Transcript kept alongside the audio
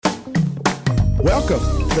Welcome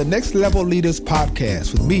to the Next Level Leaders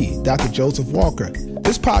Podcast with me, Dr. Joseph Walker.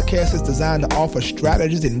 This podcast is designed to offer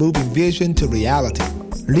strategies in moving vision to reality.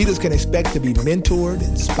 Leaders can expect to be mentored,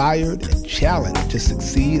 inspired, and challenged to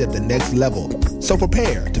succeed at the next level. So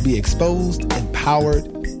prepare to be exposed, empowered,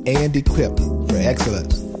 and equipped for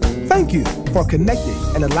excellence. Thank you for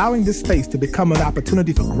connecting and allowing this space to become an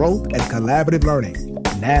opportunity for growth and collaborative learning.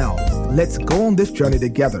 Now, let's go on this journey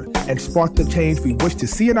together and spark the change we wish to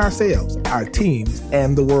see in ourselves, our teams,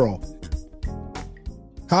 and the world.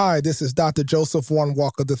 Hi, this is Dr. Joseph Warren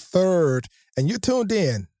Walker III, and you're tuned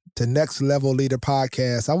in to Next Level Leader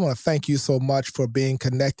Podcast. I want to thank you so much for being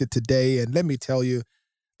connected today, and let me tell you,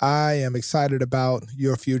 I am excited about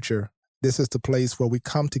your future. This is the place where we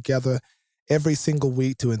come together every single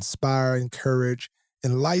week to inspire, encourage,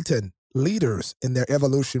 enlighten leaders in their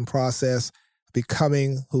evolution process,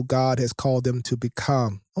 becoming who God has called them to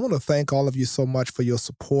become. I want to thank all of you so much for your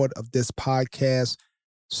support of this podcast.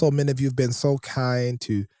 So many of you have been so kind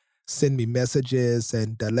to send me messages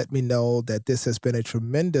and let me know that this has been a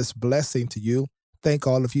tremendous blessing to you. Thank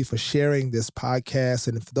all of you for sharing this podcast.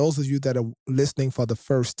 And for those of you that are listening for the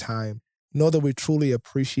first time, know that we truly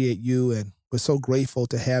appreciate you and we're so grateful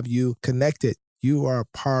to have you connected. You are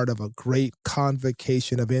a part of a great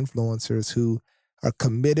convocation of influencers who are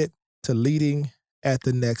committed to leading at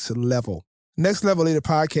the next level. Next Level Leader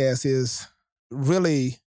Podcast is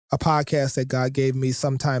really a podcast that God gave me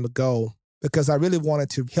some time ago because I really wanted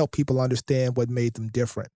to help people understand what made them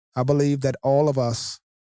different. I believe that all of us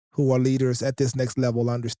who are leaders at this next level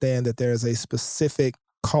understand that there is a specific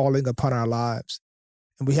calling upon our lives,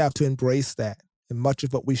 and we have to embrace that. And much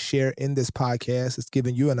of what we share in this podcast is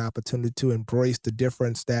giving you an opportunity to embrace the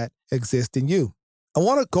difference that exists in you. I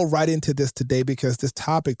want to go right into this today because this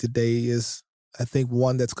topic today is, I think,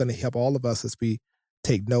 one that's going to help all of us as we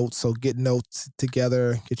take notes. So get notes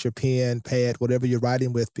together, get your pen, pad, whatever you're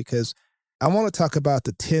writing with, because I want to talk about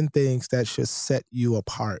the 10 things that should set you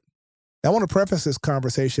apart. Now, I want to preface this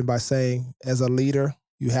conversation by saying, as a leader,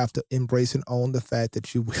 you have to embrace and own the fact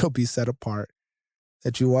that you will be set apart,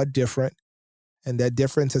 that you are different, and that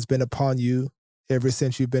difference has been upon you ever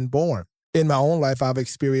since you've been born. In my own life, I've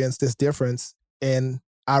experienced this difference. And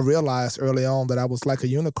I realized early on that I was like a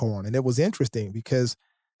unicorn. And it was interesting because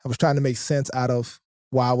I was trying to make sense out of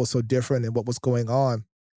why I was so different and what was going on.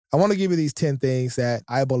 I want to give you these 10 things that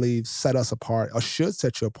I believe set us apart or should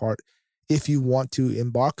set you apart if you want to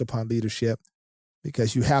embark upon leadership,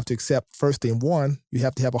 because you have to accept, first thing, one, you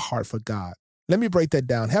have to have a heart for God. Let me break that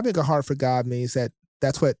down. Having a heart for God means that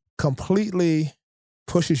that's what completely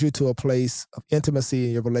pushes you to a place of intimacy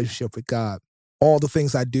in your relationship with God. All the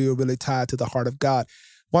things I do are really tied to the heart of God.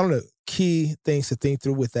 One of the key things to think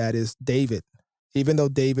through with that is David. Even though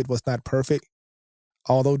David was not perfect,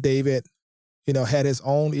 although David, had his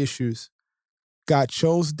own issues, God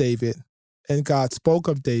chose David and God spoke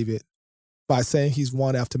of David by saying he's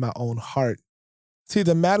one after my own heart. See,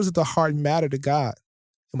 the matters of the heart matter to God.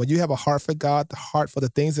 And when you have a heart for God, the heart for the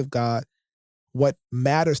things of God, what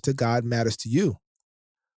matters to God matters to you.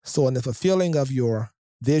 So in the fulfilling of your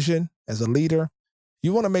vision as a leader,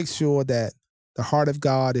 you want to make sure that the heart of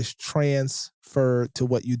God is transferred to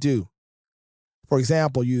what you do. For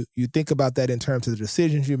example, you think about that in terms of the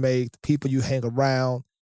decisions you make, the people you hang around,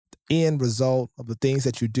 the end result of the things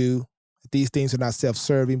that you do. These things are not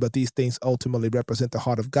self-serving, but these things ultimately represent the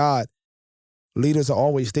heart of God. Leaders are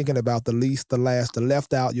always thinking about the least, the last, the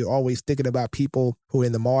left out. You're always thinking about people who are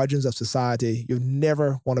in the margins of society. You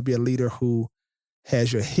never want to be a leader who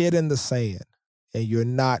has your head in the sand and you're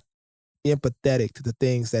not empathetic to the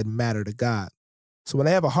things that matter to God. So when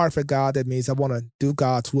I have a heart for God, that means I want to do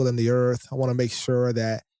God's will in the earth. I want to make sure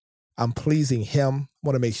that I'm pleasing Him. I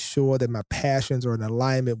want to make sure that my passions are in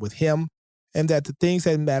alignment with Him and that the things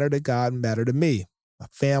that matter to God matter to me, my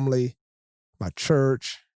family, my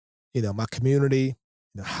church, my community,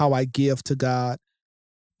 how I give to God.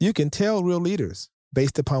 You can tell real leaders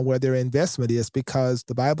based upon where their investment is because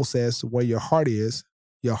the Bible says where your heart is,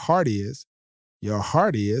 your heart is, your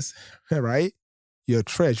heart is, right? Your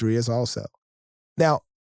treasury is also. Now,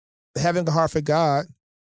 having a heart for God,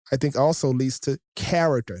 I think also leads to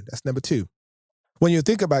character. That's number 2. When you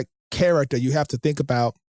think about character, you have to think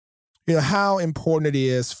about, how important it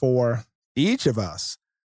is for each of us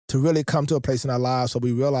to really come to a place in our lives where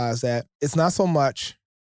we realize that it's not so much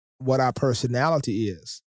what our personality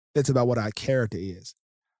is, it's about what our character is.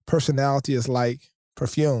 Personality is like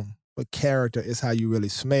perfume, but character is how you really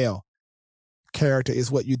smell. Character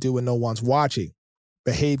is what you do when no one's watching.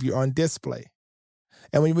 Behavior on display.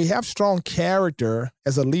 And when we have strong character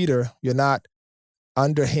as a leader, you're not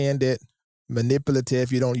underhanded,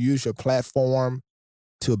 manipulative. You don't use your platform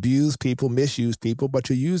to abuse people, misuse people, but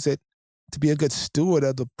to use it to be a good steward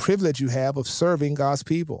of the privilege you have of serving God's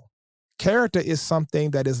people. Character is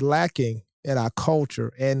something that is lacking in our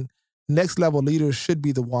culture, and next level leaders should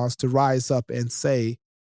be the ones to rise up and say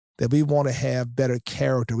that we want to have better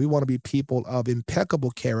character. We want to be people of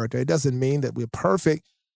impeccable character. It doesn't mean that we're perfect,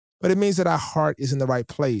 but it means that our heart is in the right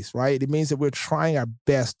place, right? It means that we're trying our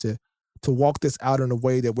best to walk this out in a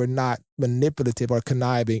way that we're not manipulative or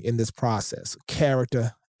conniving in this process.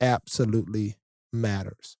 Character absolutely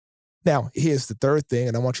matters. Now, here's the third thing,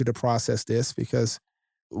 and I want you to process this, because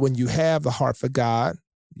when you have the heart for God,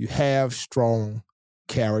 you have strong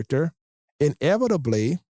character,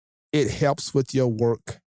 inevitably, it helps with your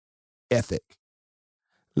work ethic.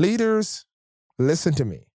 Leaders, listen to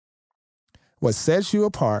me. What sets you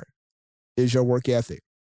apart is your work ethic.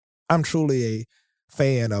 I'm truly a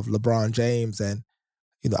fan of LeBron James, and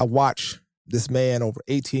I watch this man over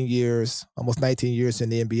 18 years, almost 19 years in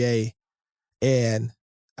the NBA, and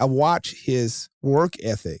I watch his work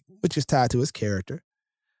ethic, which is tied to his character.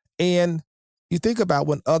 And you think about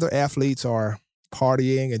when other athletes are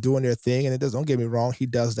partying and doing their thing, and don't get me wrong, he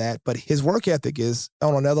does that, but his work ethic is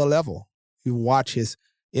on another level. You watch his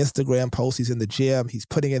Instagram posts, he's in the gym, he's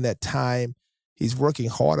putting in that time, he's working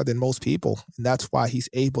harder than most people, and that's why he's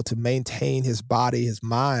able to maintain his body, his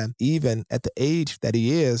mind, even at the age that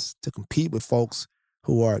he is, to compete with folks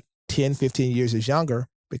who are 10, 15 years his younger,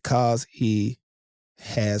 because he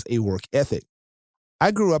has a work ethic.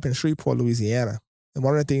 I grew up in Shreveport, Louisiana, and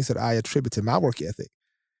one of the things that I attribute to my work ethic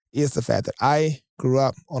is the fact that I grew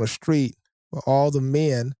up on a street where all the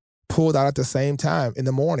men pulled out at the same time in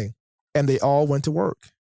the morning, and they all went to work.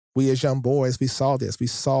 We as young boys, we saw this. We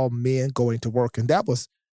saw men going to work, and that was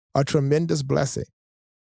a tremendous blessing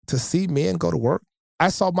to see men go to work. I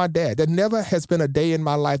saw my dad. There never has been a day in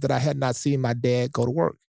my life that I had not seen my dad go to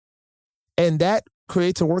work. And that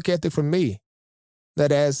creates a work ethic for me,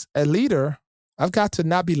 that as a leader, I've got to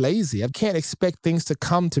not be lazy. I can't expect things to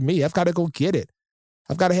come to me. I've got to go get it.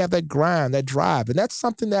 I've got to have that grind, that drive. And that's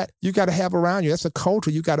something that you got to have around you. That's a culture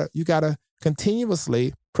you got to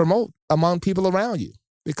continuously promote among people around you.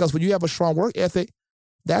 Because when you have a strong work ethic,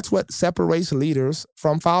 that's what separates leaders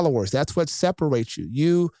from followers. That's what separates you.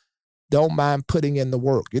 You don't mind putting in the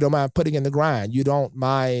work. You don't mind putting in the grind. You don't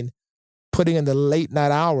mind putting in the late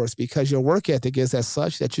night hours, because your work ethic is as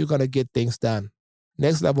such that you're going to get things done.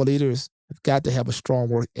 Next level leaders have got to have a strong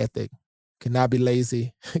work ethic. Cannot be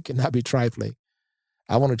lazy. Cannot be trifling.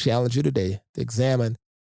 I want to challenge you today to examine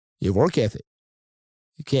your work ethic.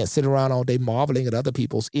 You can't sit around all day marveling at other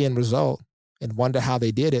people's end result and wonder how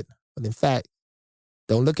they did it. But in fact,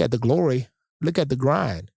 don't look at the glory. Look at the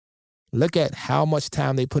grind. Look at how much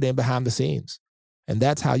time they put in behind the scenes. And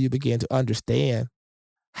that's how you begin to understand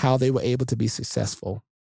how they were able to be successful.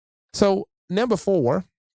 So number 4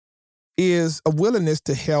 is a willingness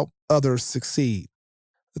to help others succeed.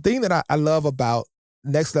 The thing that I love about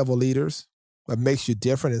next level leaders, what makes you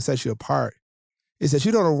different and sets you apart, is that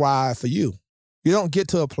you don't arrive for you. You don't get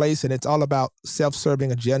to a place and it's all about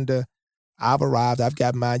self-serving agenda. I've arrived, I've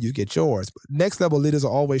got mine, you get yours. But next level leaders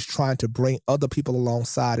are always trying to bring other people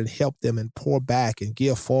alongside and help them and pour back and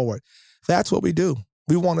give forward. That's what we do.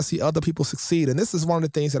 We want to see other people succeed. And this is one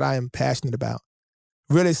of the things that I am passionate about.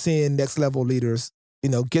 Really seeing next level leaders,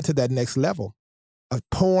 get to that next level of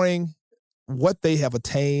pouring what they have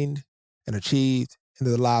attained and achieved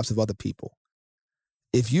into the lives of other people.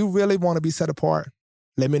 If you really want to be set apart,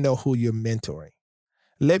 let me know who you're mentoring.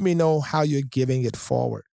 Let me know how you're giving it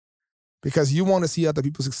forward. Because you want to see other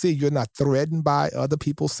people succeed. You're not threatened by other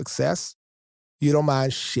people's success. You don't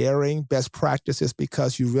mind sharing best practices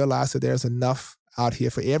because you realize that there's enough out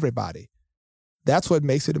here for everybody. That's what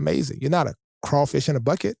makes it amazing. You're not a crawfish in a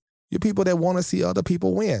bucket. You're people that want to see other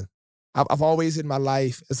people win. I've always in my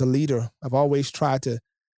life as a leader, I've always tried to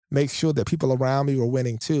make sure that people around me were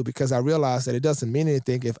winning too, because I realize that it doesn't mean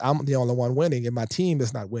anything if I'm the only one winning and my team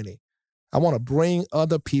is not winning. I want to bring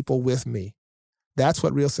other people with me. That's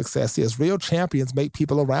what real success is. Real champions make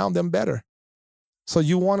people around them better. So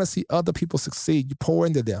you want to see other people succeed. You pour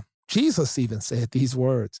into them. Jesus even said these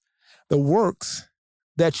words, "The works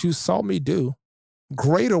that you saw me do,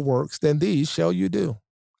 greater works than these shall you do."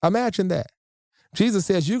 Imagine that. Jesus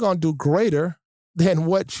says you're going to do greater than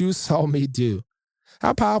what you saw me do.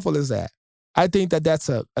 How powerful is that? I think that that's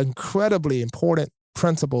an incredibly important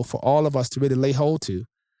principle for all of us to really lay hold to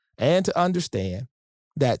and to understand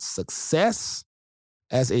that success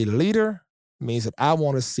as a leader means that I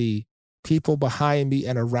want to see people behind me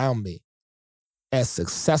and around me as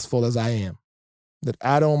successful as I am, that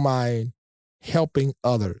I don't mind helping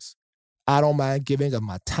others. I don't mind giving of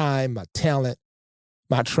my time, my talent,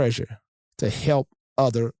 my treasure to help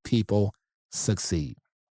other people succeed.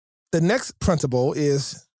 The next principle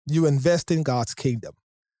is you invest in God's kingdom.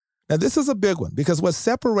 Now, this is a big one because what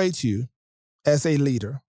separates you as a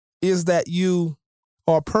leader is that you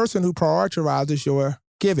are a person who prioritizes your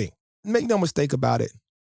giving. Make no mistake about it.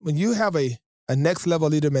 When you have a next level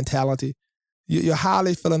leader mentality, you're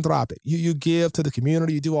highly philanthropic. You give to the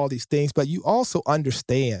community, you do all these things, but you also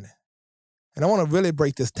understand, and I want to really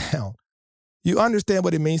break this down, you understand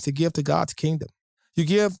what it means to give to God's kingdom. You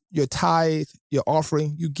give your tithe, your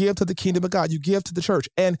offering, you give to the kingdom of God, you give to the church.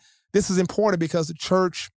 And this is important because the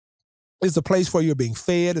church is the place where you're being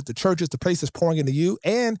fed. The church is the place that's pouring into you.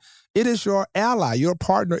 And it is your ally, your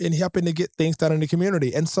partner in helping to get things done in the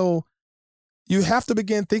community. And so you have to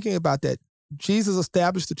begin thinking about that. Jesus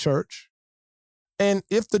established the church. And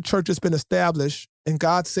if the church has been established, and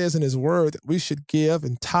God says in his word that we should give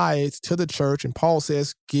and tithe to the church, and Paul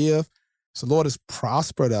says give, so the Lord has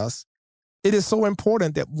prospered us, it is so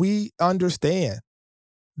important that we understand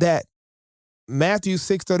that Matthew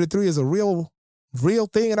 6:33 is a real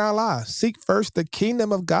thing in our lives. Seek first the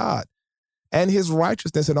kingdom of God and his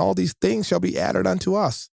righteousness, and all these things shall be added unto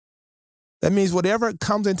us. That means whatever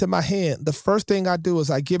comes into my hand, the first thing I do is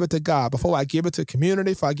I give it to God. Before I give it to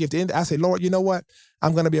community, before I give to, I say, Lord, you know what?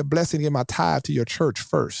 I'm going to be a blessing in my tithe to your church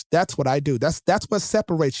first. That's what I do. That's what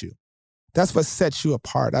separates you. That's what sets you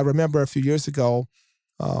apart. I remember a few years ago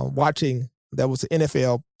watching, there was an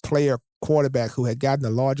NFL player quarterback who had gotten the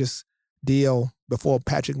largest deal before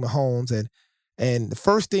Patrick Mahomes. And the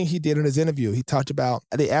first thing he did in his interview, he talked about,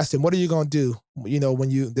 they asked him, what are you going to do,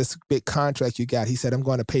 when this big contract you got? He said, I'm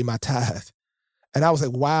going to pay my tithe. And I was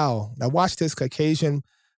like, wow. And I watched this Caucasian,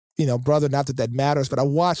 brother, not that that matters, but I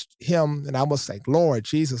watched him and I was like, Lord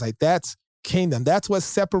Jesus, like that's kingdom. That's what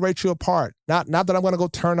separates you apart. Not that I'm going to go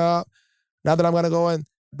turn up, not that I'm going to go and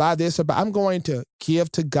buy this, but I'm going to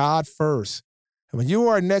give to God first. And when you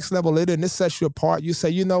are a next level leader and this sets you apart, you say,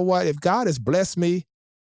 you know what? If God has blessed me,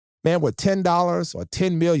 man, with $10 or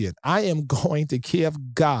 10 million, I am going to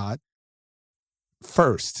give God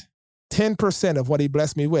first, 10% of what he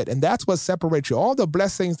blessed me with. And that's what separates you. All the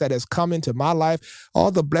blessings that has come into my life,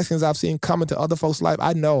 all the blessings I've seen come into other folks' life,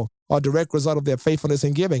 I know are a direct result of their faithfulness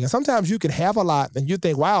in giving. And sometimes you can have a lot and you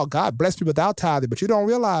think, wow, God blessed me without tithing, but you don't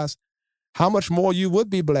realize how much more you would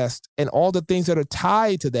be blessed and all the things that are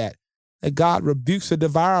tied to that God rebukes the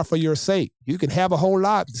devourer for your sake. You can have a whole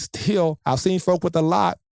lot, still, I've seen folk with a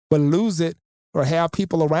lot, but lose it or have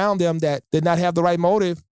people around them that did not have the right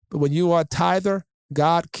motive. But when you are a tither,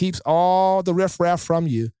 God keeps all the riffraff from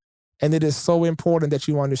you. And it is so important that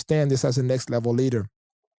you understand this as a next level leader.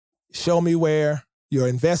 Show me where your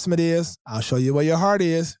investment is. I'll show you where your heart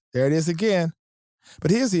is. There it is again.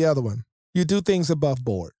 But here's the other one. You do things above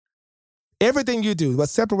board. Everything you do, what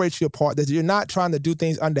separates you apart, that you're not trying to do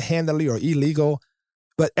things underhandedly or illegal.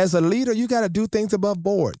 But as a leader, you got to do things above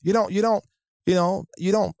board. You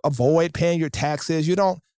don't avoid paying your taxes. You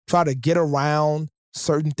don't try to get around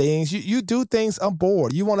certain things. You do things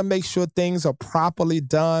aboard. You want to make sure things are properly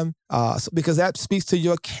done because that speaks to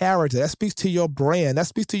your character. That speaks to your brand. That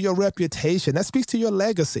speaks to your reputation. That speaks to your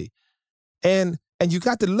legacy. And you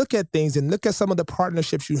got to look at things and look at some of the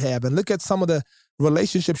partnerships you have and look at some of the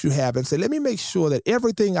relationships you have and say, let me make sure that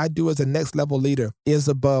everything I do as a next level leader is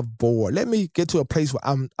above board. Let me get to a place where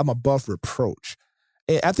I'm above reproach.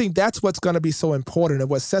 And I think that's what's going to be so important. And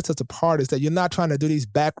what sets us apart is that you're not trying to do these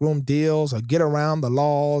backroom deals or get around the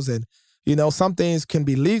laws. And, some things can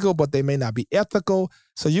be legal, but they may not be ethical.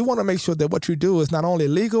 So you want to make sure that what you do is not only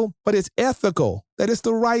legal, but it's ethical, that it's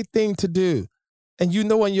the right thing to do. And you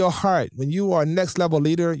know in your heart, when you are a next level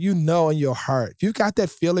leader, you know in your heart, if you got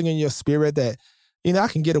that feeling in your spirit that, I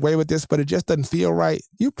can get away with this, but it just doesn't feel right,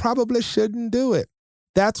 you probably shouldn't do it.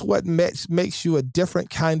 That's what makes you a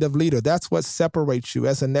different kind of leader. That's what separates you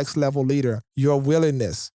as a next level leader, your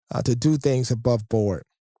willingness to do things above board.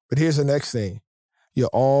 But here's the next thing. You're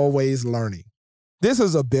always learning. This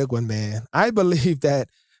is a big one, man. I believe that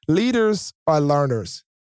leaders are learners.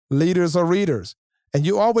 Leaders are readers. And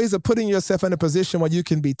you always are putting yourself in a position where you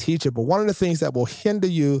can be teachable. One of the things that will hinder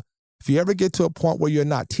you, if you ever get to a point where you're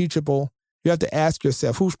not teachable, you have to ask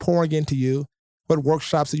yourself, who's pouring into you? What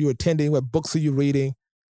workshops are you attending? What books are you reading?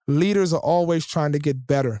 Leaders are always trying to get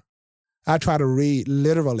better. I try to read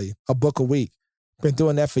literally a book a week. Been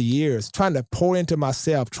doing that for years, trying to pour into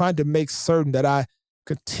myself, trying to make certain that I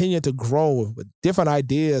continue to grow with different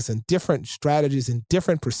ideas and different strategies and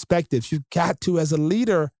different perspectives. You've got to, as a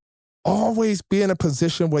leader, always be in a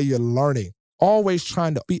position where you're learning, always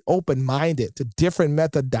trying to be open-minded to different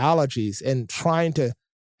methodologies and trying to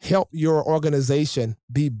help your organization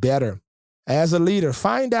be better. As a leader,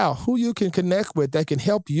 find out who you can connect with that can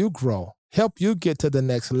help you grow. help you get to the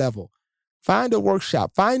next level. Find a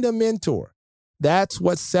workshop, find a mentor. That's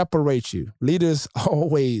what separates you. Leaders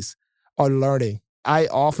always are learning.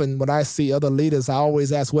 When I see other leaders, I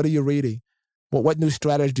always ask, what are you reading? What new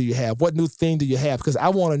strategy do you have? What new thing do you have? Because I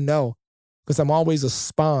want to know, because I'm always a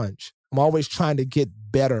sponge. I'm always trying to get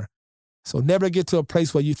better. So never get to a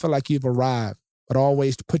place where you feel like you've arrived, but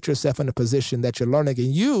always put yourself in a position that you're learning.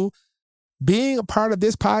 And you, being a part of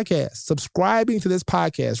this podcast, subscribing to this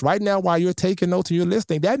podcast right now while you're taking notes and you're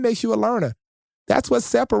listening, that makes you a learner. That's what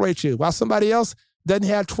separates you. While somebody else doesn't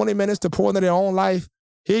have 20 minutes to pour into their own life,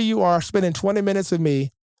 here you are spending 20 minutes with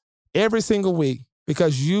me every single week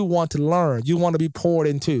because you want to learn. You want to be poured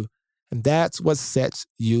into. And that's what sets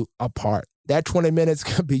you apart. That 20 minutes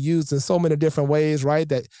could be used in so many different ways, right?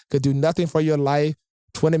 That could do nothing for your life.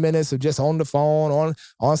 20 minutes of just on the phone,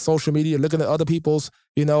 on social media, looking at other people's,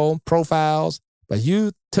 profiles. But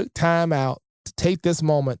you took time out to take this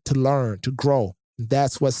moment to learn, to grow. And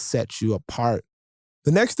that's what sets you apart.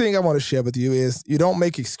 The next thing I want to share with you is you don't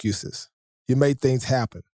make excuses. You make things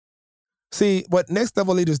happen. See, what next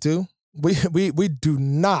level leaders do, we do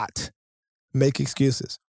not make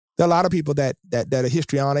excuses. There are a lot of people that are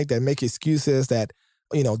histrionic, that make excuses that,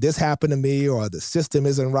 this happened to me, or the system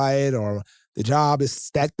isn't right, or the job is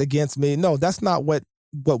stacked against me. No, that's not what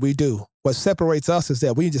we do. What separates us is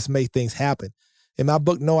that we just make things happen. In my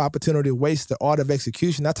book, No Opportunity to Waste, The Art of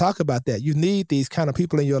Execution, I talk about that. You need these kind of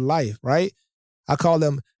people in your life, right? I call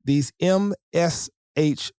them these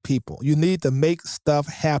MSH people. You need to make stuff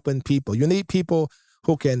happen people. You need people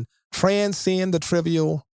who can transcend the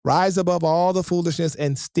trivial, rise above all the foolishness,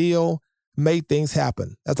 and still make things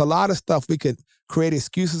happen. There's a lot of stuff we could create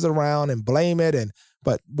excuses around and blame it.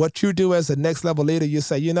 But what you do as a next level leader, you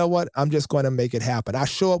say, you know what? I'm just going to make it happen. I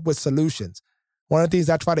show up with solutions. One of the things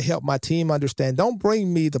I try to help my team understand, don't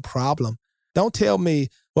bring me the problem. Don't tell me,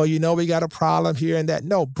 well, we got a problem here and that.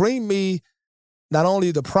 No, bring me not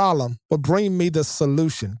only the problem, but bring me the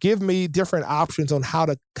solution. Give me different options on how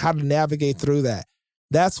to navigate through that.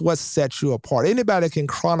 That's what sets you apart. Anybody can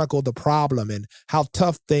chronicle the problem and how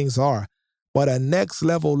tough things are, but a next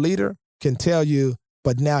level leader can tell you,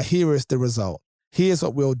 but now here is the result. Here's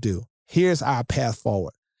what we'll do. Here's our path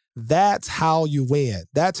forward. That's how you win.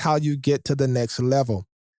 That's how you get to the next level.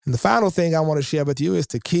 And the final thing I want to share with you is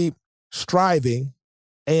to keep striving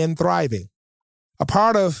and thriving. A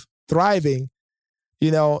part of thriving,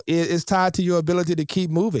 is tied to your ability to keep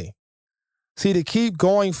moving. See, to keep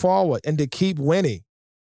going forward and to keep winning.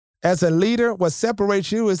 As a leader, what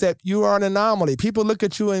separates you is that you are an anomaly. People look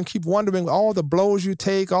at you and keep wondering all the blows you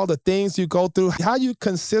take, all the things you go through, how you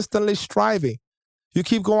consistently striving. You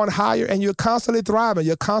keep going higher and you're constantly thriving.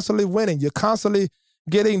 You're constantly winning. You're constantly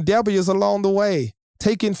getting W's along the way,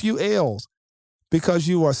 taking few L's because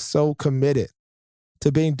you are so committed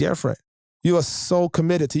to being different. You are so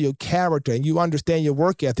committed to your character and you understand your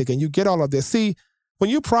work ethic and you get all of this. See, when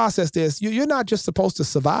you process this, you're not just supposed to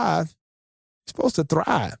survive. You're supposed to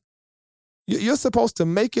thrive. You're supposed to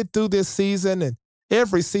make it through this season and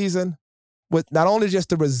every season with not only just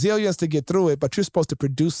the resilience to get through it, but you're supposed to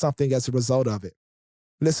produce something as a result of it.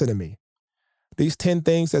 Listen to me. These 10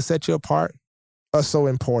 things that set you apart are so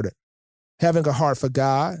important. Having a heart for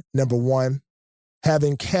God, number 1.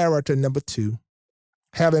 Having character, number 2.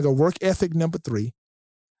 Having a work ethic, number 3.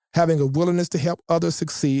 Having a willingness to help others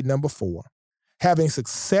succeed, number 4. Having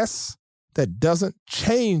success that doesn't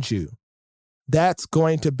change you. That's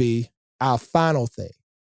going to be our final thing.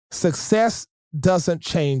 Success doesn't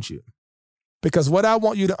change you. Because what I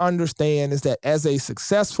want you to understand is that as a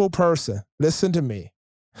successful person, listen to me.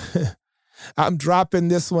 I'm dropping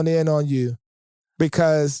this one in on you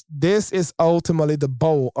because this is ultimately the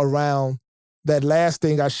bow around that last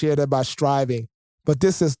thing I shared about striving. But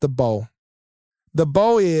this is the bow. The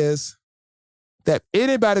bow is that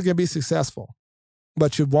anybody can be successful,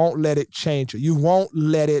 but you won't let it change you. You won't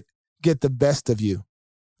let it get the best of you.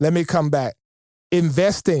 Let me come back.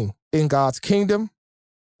 Investing in God's kingdom,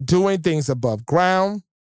 doing things above ground,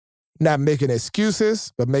 not making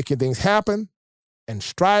excuses, but making things happen, and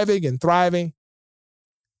striving and thriving.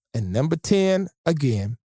 And number 10,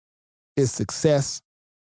 again, is success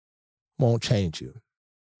won't change you.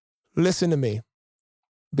 Listen to me.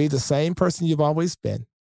 Be the same person you've always been.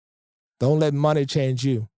 Don't let money change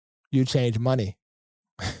you. You change money.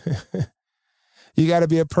 You got to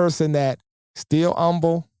be a person that still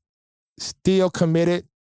humble, still committed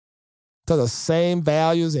to the same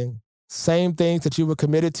values and same things that you were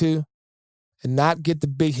committed to, and not get the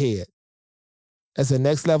big head. As a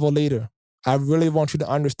next level leader, I really want you to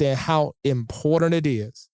understand how important it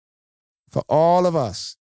is for all of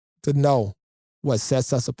us to know what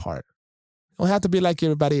sets us apart. You don't have to be like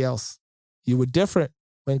everybody else. You were different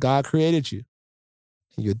when God created you.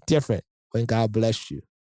 And you're different when God blessed you.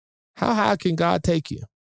 How high can God take you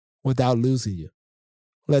without losing you?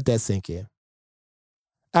 Let that sink in.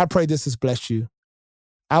 I pray this has blessed you.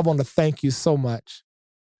 I want to thank you so much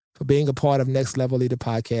for being a part of Next Level Leader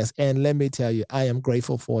Podcast. And let me tell you, I am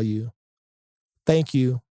grateful for you. Thank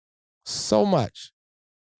you so much.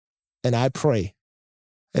 And I pray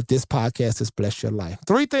that this podcast has blessed your life.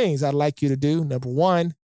 3 things I'd like you to do. Number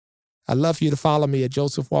 1, I'd love for you to follow me at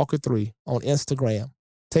Joseph Walker 3 on Instagram.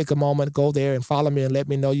 Take a moment, go there and follow me and let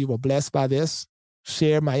me know you were blessed by this.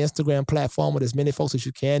 Share my Instagram platform with as many folks as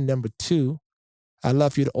you can. Number 2, I'd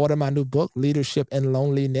love for you to order my new book, Leadership and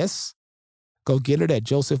Loneliness. Go get it at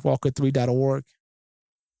josephwalker3.org.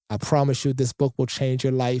 I promise you this book will change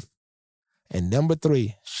your life. And number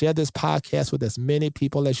 3, share this podcast with as many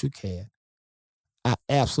people as you can. I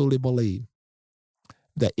absolutely believe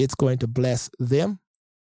that it's going to bless them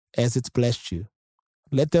as it's blessed you.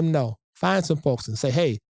 Let them know. Find some folks and say,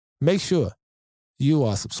 hey, make sure you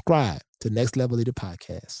are subscribed to Next Level Leader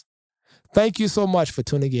Podcast. Thank you so much for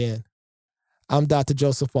tuning in. I'm Dr.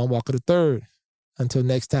 Joseph Juan Walker III. Until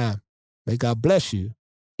next time, may God bless you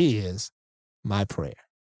is my prayer.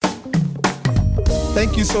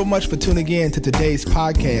 Thank you so much for tuning in to today's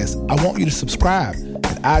podcast. I want you to subscribe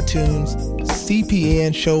at iTunes,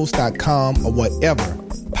 cpnshows.com, or whatever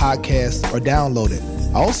podcasts are downloaded.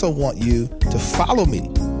 I also want you to follow me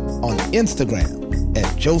on Instagram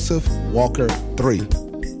at Joseph Walker 3.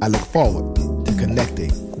 I look forward to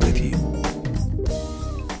connecting